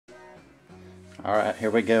Alright, here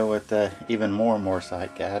we go with even more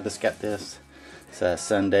Psych. I just got this. It's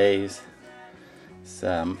Sundays. It's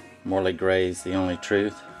Morley Gray's The Only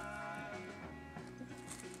Truth.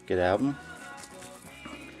 Good album.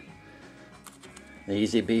 The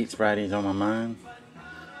Easy Beats, Writing's on My Mind.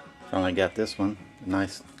 Finally got this one.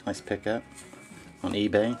 Nice pickup on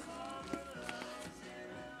eBay.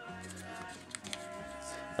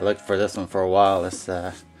 I looked for this one for a while. It's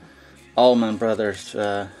Allman Brothers,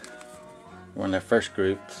 one of their first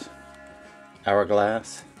groups,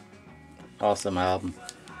 Hourglass. Awesome album.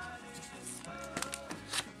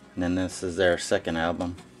 And then this is their second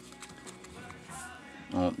album.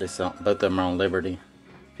 Both of them are on Liberty.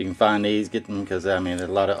 If you can find these, get them, because I mean, there's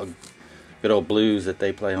a lot of good old blues that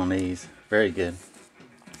they play on these. Very good.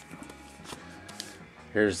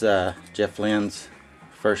 Here's Jeff Lynne's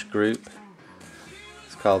first group.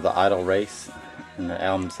 It's called The Idle Race, and the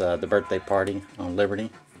album's The Birthday Party on Liberty.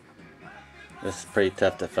 This is pretty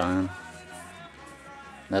tough to find.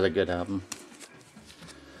 Another good album.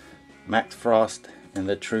 Max Frost and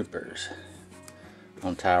the Troopers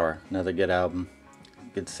on Tower. Another good album.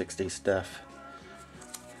 Good 60s stuff.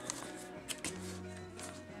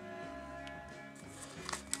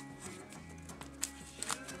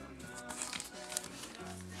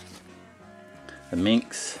 The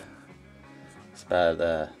Minx. It's by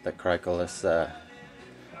the Crickle. It's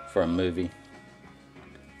for a movie.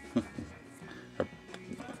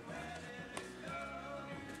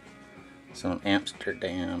 It's on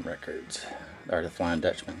Amsterdam Records, or the Flying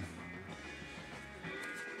Dutchman.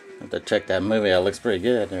 Have to check that movie out. Looks pretty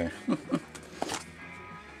good there.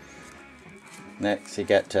 Next, you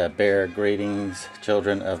got Bear Greetings,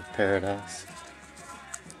 Children of Paradise.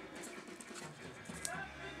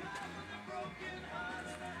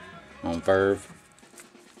 On Verve.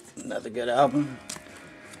 Another good album.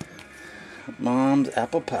 Mom's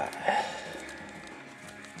Apple Pie.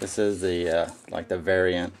 This is the like the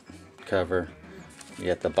variant cover. You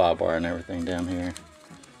got the bob wire and everything down here.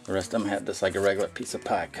 The rest of them have just like a regular piece of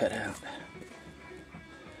pie cut out.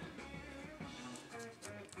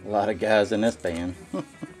 A lot of guys in this band.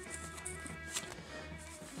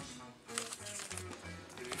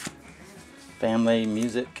 Family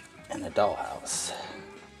Music and a Dollhouse.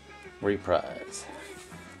 Reprise.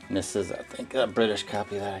 And this is, I think, a British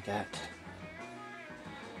copy that I got.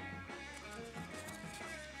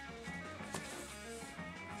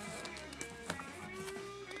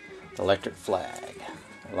 Electric Flag.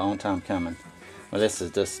 A long time coming. Well, this is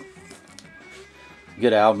just a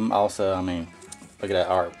good album. Also, I mean, look at that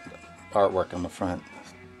artwork on the front.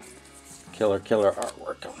 Killer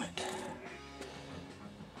artwork on it.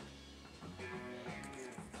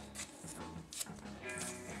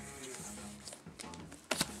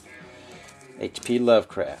 H.P.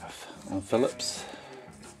 Lovecraft on Phillips.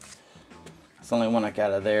 It's the only one I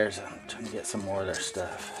got of theirs. I'm trying to get some more of their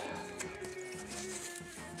stuff.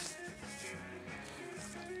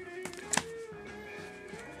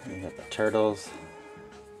 You got the Turtles.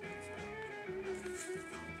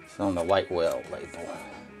 It's on the White Whale label.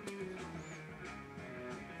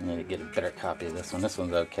 I need to get a better copy of this one. This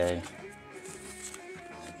one's okay.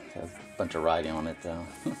 It has a bunch of writing on it though.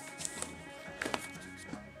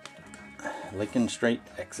 Lincoln Straight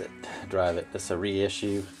Exit. Drive It. This is a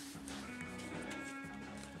reissue.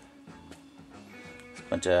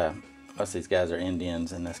 Most of these guys are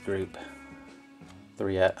Indians in this group.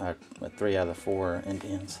 Three out of the four are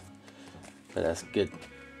Indians. But that's good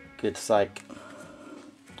Psych.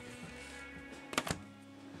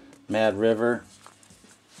 Mad River.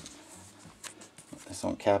 It's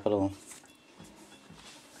on Capitol.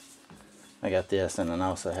 I got this, and then I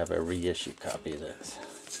also have a reissue copy of this.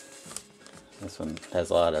 This one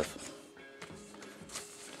has a lot of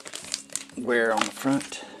wear on the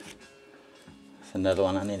front. It's another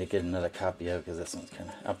one I need to get another copy of, because this one's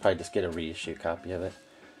I'll probably just get a reissue copy of it.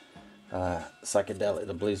 Psychedelic,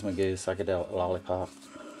 the Blues Magoo, Psychedelic Lollipop.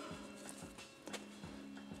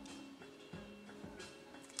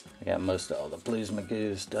 I got most of all the Blues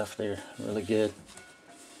Magoo stuff there, really good.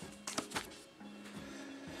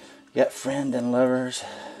 You got Friend and Lovers,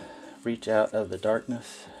 Reach Out of the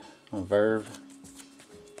Darkness on Verve.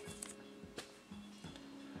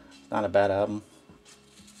 Not a bad album.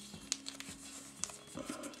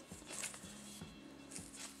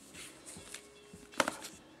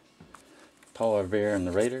 Paul Revere and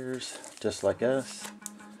the Raiders, Just Like Us.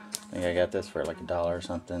 I think I got this for like $1 or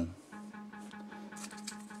something.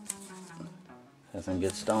 Has some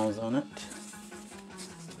good Stones on it.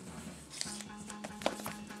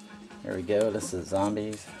 Here we go. This is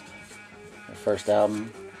Zombies, their first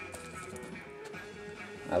album.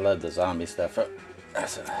 I love the zombie stuff. Oh,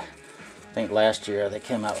 that's a I think last year they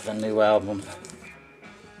came out with a new album.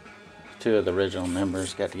 Two of the original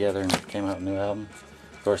members got together and came out with a new album.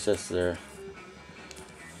 Of course, this is their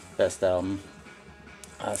best album.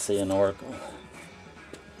 I See an Oracle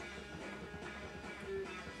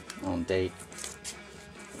on date.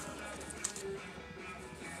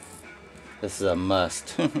 This is a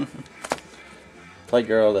must.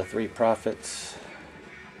 Playgirl, The Three Prophets.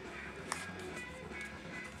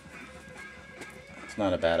 It's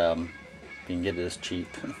not a bad album. You can get this cheap.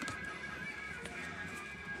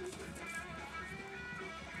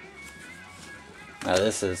 Now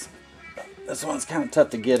this one's kind of tough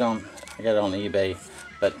to get on. I got it on eBay,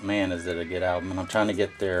 but man, is it a good album! And I'm trying to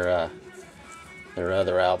get their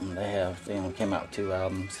other album they have. They only came out with 2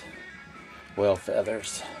 albums. Well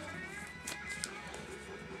Feathers.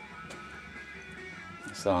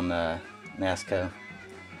 It's on NASCO.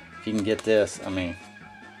 If you can get this, I mean,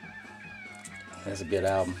 that's a good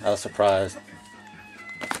album. I was surprised.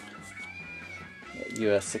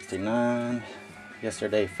 US 69.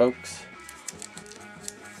 Yesterday, Folks.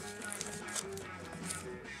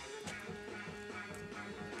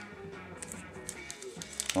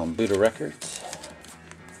 On Buddha Records.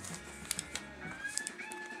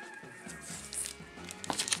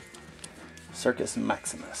 Circus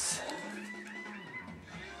Maximus.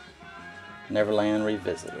 Neverland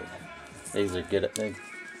Revisited. These are good.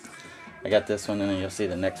 I got this one, and then you'll see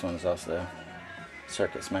the next one is also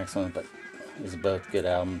Circus Maximus, but these are both good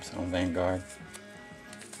albums on Vanguard.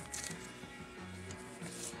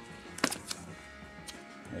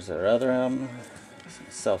 There's their other album,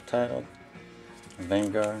 self-titled,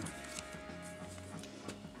 Vanguard.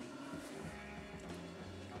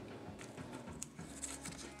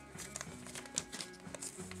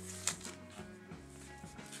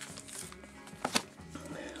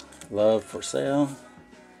 Love for Sale.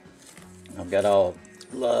 I've got all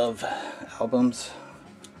Love albums.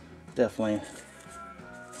 Definitely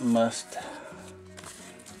must.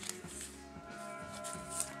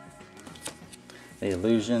 The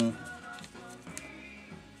Illusion.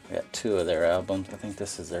 I got 2 of their albums. I think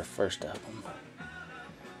this is their first album.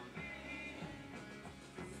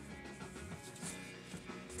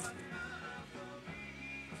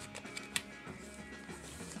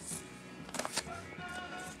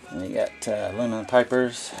 And you got Lemon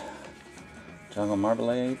Pipers, Jungle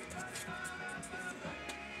Marmalade.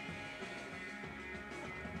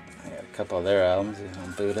 I got a couple of their albums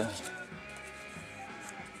on Buddha.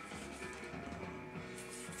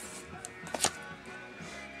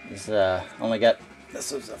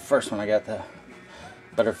 This was the first one I got, the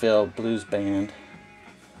Butterfield Blues Band.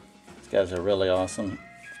 These guys are really awesome.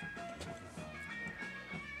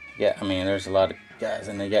 Yeah, I mean, there's a lot of guys,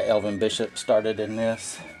 and they got Elvin Bishop started in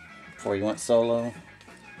this before he went solo.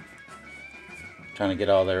 Trying to get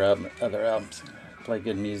all their other albums, play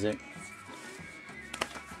good music.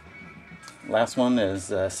 Last one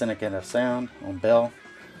is Syndicate of Sound on Bell,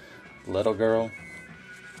 Little Girl.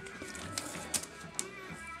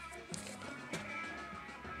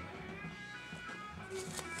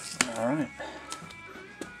 Alright,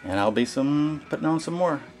 and I'll be putting on some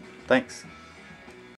more. Thanks.